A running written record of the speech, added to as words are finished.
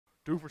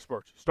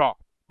Doofenshmirtz, stop.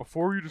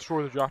 Before you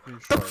destroy the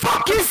Japanese The shrine.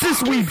 fuck is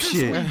this weeb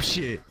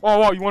shit? Oh,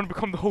 wow, you want to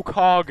become the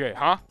Hokage,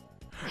 huh?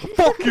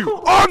 Fuck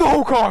you! I'm the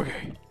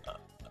Hokage!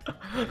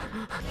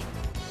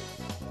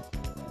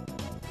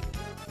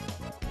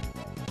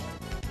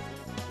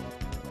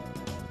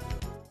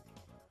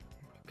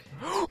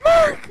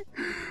 Mark!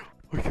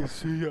 I can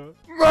see ya.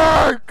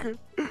 Mark!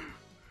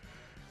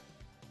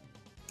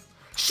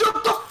 Shut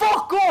the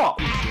fuck up!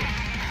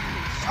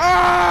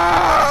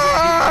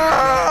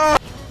 Ah!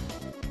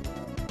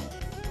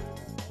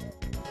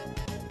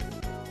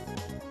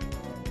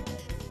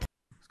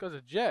 This guy's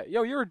a jet.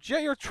 Yo, you're a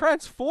jet. You're a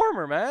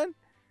transformer, man.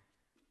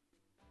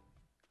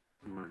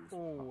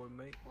 Oh,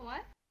 mate.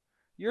 What?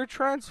 You're a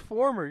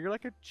transformer. You're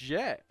like a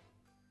jet.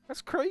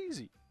 That's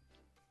crazy.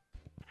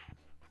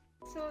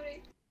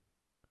 Sorry.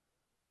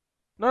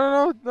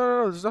 No.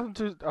 There's nothing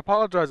to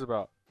apologize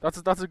about. That's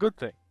a good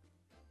thing.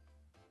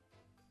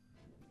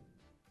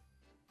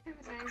 Have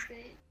a nice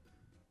day.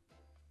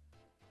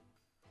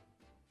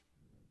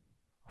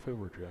 I feel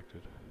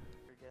rejected.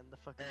 Again, the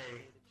fucking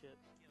shit.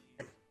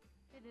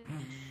 It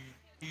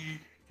is.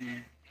 You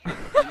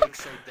look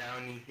so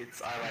downy.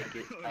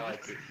 I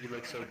like it. You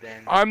look so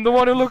downy. I'm the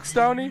one who looks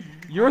downy?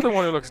 You're the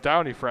one who looks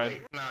downy, friend.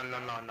 Wait, no.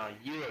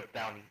 You look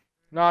downy.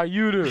 Nah,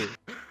 you do.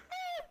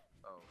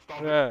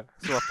 Stop Yeah,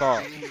 that's what I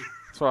thought.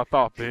 That's what I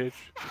thought, bitch.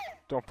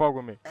 Don't fuck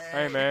with me.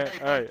 Hey, man.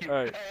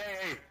 Hey.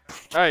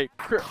 Hey.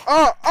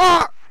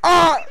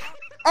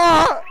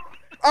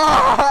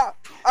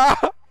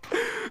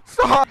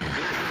 Stop.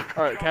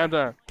 Alright, calm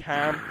down.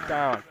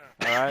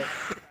 Alright?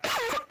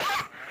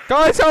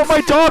 Guys, help!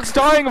 My dog's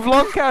dying of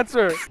lung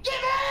cancer!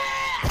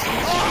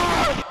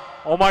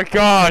 Oh my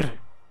god!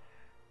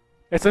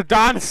 It's a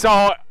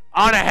dinosaur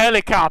on a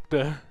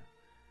helicopter!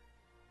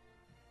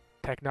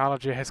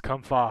 Technology has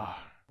come far.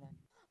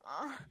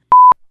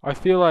 I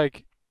feel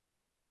like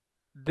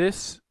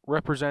this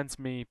represents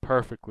me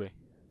perfectly.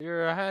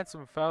 You're a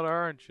handsome fella,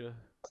 aren't you?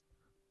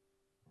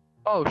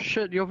 Oh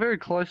shit, you're very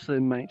close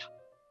then, mate.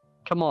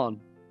 Come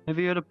on. Have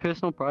you heard of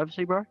personal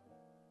privacy, bro?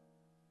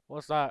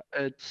 What's that?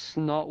 It's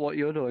not what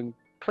you're doing.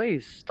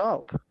 Please,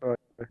 stop, bro.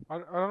 I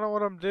don't know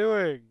what I'm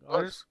doing.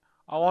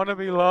 I want to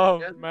be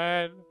loved,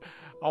 man.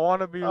 I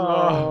want to be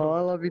loved. Oh, I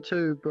love you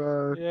too,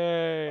 bro.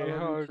 Yay, I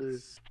love you too.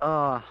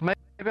 hugs.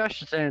 Maybe I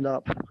should stand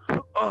up.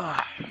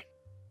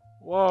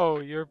 Whoa,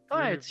 you're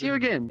Hi, it's you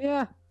big. again.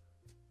 Yeah.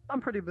 I'm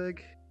pretty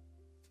big.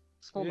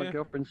 That's what Yeah. my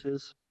girlfriend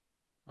says.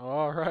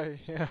 Alright,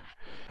 yeah.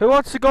 Who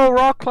wants to go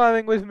rock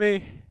climbing with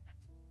me?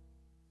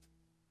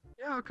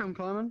 Yeah, I'll come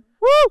climbing.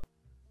 Woo!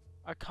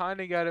 I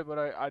kinda get it, but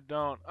I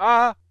don't.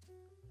 Ah!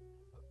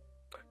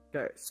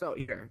 Okay, so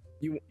here,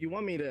 you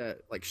want me to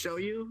like show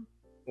you?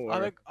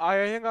 Or...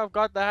 I think I've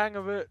got the hang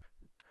of it.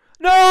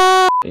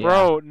 No! Yeah.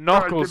 Bro,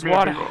 Knuckles, give me a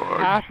what big hug.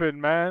 happened,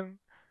 man?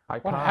 I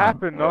What can't.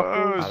 happened,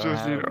 Knuckles? it's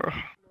just, you know,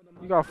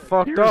 You got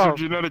fucked years up. of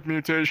genetic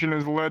mutation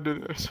has led to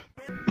this.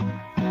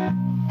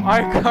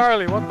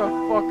 iCarly, what the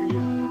fuck are you?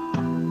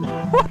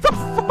 What the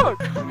fuck?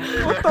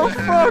 What the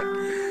fuck?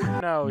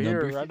 No,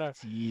 here, right now.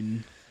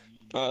 15.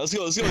 Let's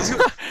go.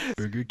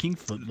 Burger King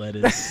foot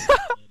lettuce.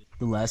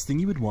 The last thing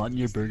you would want in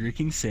your Burger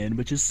King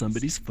sandwich is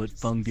somebody's foot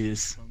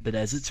fungus. But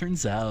as it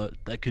turns out,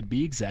 that could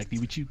be exactly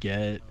what you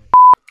get.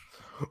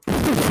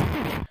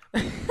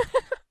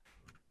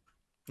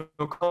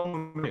 No,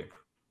 come with me.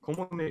 Come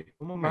with me.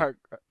 Mark,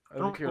 I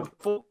don't care what the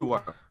fuck you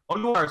are. All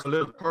you are is a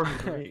little person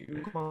to me.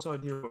 You come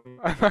outside here with me.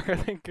 Mark, I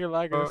think you're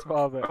lagging a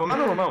small bit. Come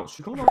on, mouse.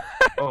 You come on.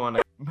 Oh,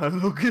 and man,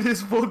 look at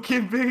this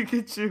fucking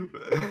Pikachu.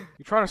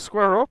 You trying to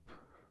square up?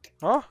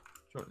 Huh?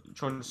 You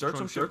trying to start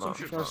some shit? Trying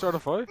to start a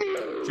fight?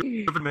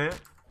 Man.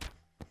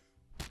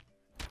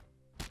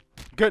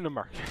 Get in the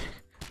Mark.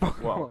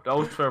 Wow, that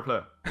was fair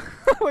play.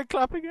 Wait,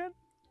 clap again?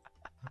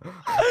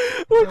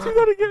 Let's do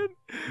that again.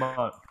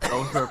 Man, that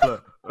was fair play.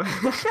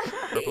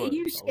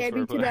 You scared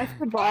me to death.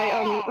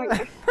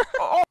 Goodbye.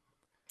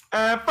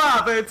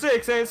 5 and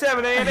 6 and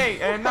 7 and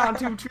 8 and 9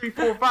 2 3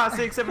 4 5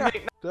 6 7 8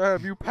 9.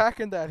 Damn, you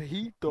packing that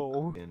heat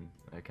though.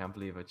 I can't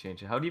believe I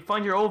changed it. How do you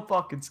find your old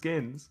fucking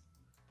skins?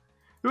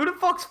 Who the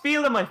fuck's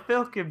feeling my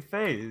fucking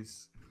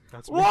face?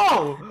 That's me.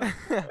 Whoa!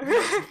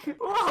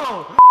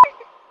 Whoa!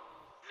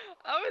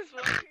 I was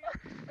watching.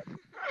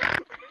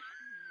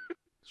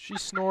 She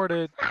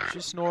snorted.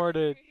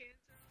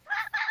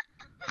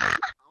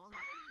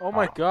 Oh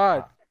my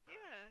god.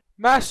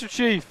 Master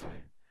Chief,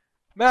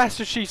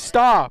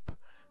 stop!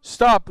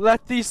 Stop!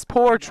 Let these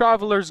poor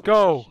travelers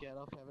go! Get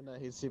off having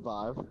that he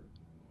survive.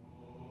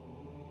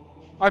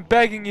 I'm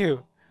begging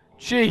you!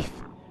 Chief,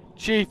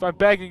 I'm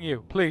begging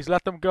you. Please,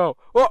 let them go.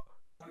 Oh!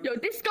 Yo,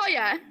 this guy,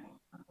 yeah,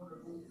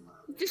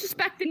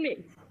 disrespecting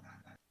me.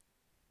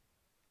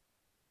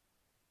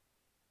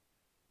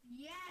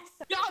 Yes.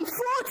 Yo, I'm 14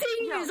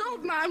 years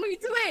old, man. What are you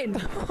doing?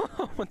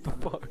 What the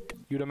fuck?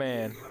 You the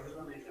man.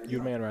 You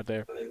the man right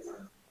there.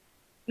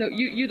 No,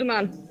 you the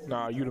man.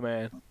 Nah, you the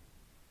man.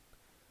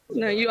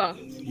 No, you are.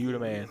 You the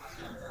man.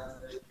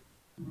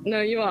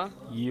 No, you are.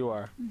 You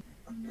are.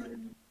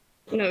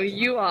 No,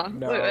 you are.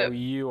 No, Wait,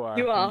 you are.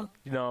 You are.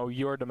 No,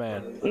 you're the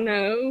man.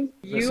 No,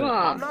 you Listen,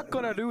 are. I'm not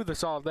gonna do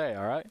this all day,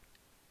 alright?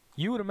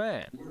 You the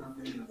man.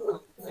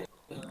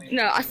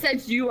 No, I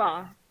said you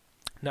are.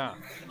 Nah,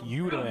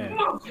 you the man.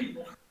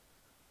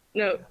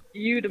 No,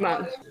 you the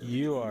man.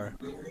 You are.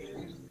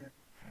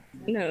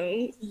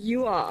 No,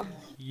 you are.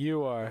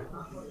 You are.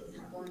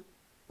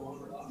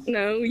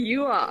 No,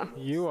 you are.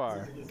 You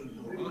are.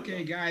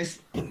 Okay, guys,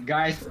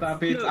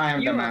 stop it. No, I am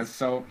the you man, are.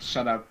 so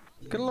shut up.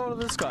 Get a load of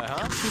this guy,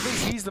 huh? He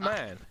thinks he's the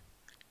man.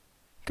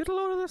 Get a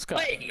load of this guy.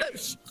 Wait,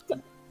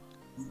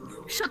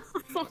 shut the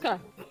fuck up.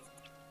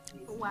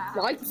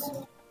 Right?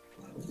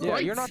 Yeah,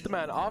 Right. you're not the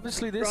man.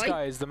 Obviously, this Right.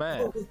 guy is the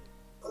man.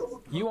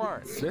 You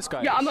aren't. This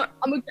guy Yeah,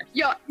 is.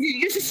 yeah,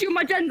 you just assume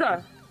my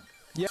gender.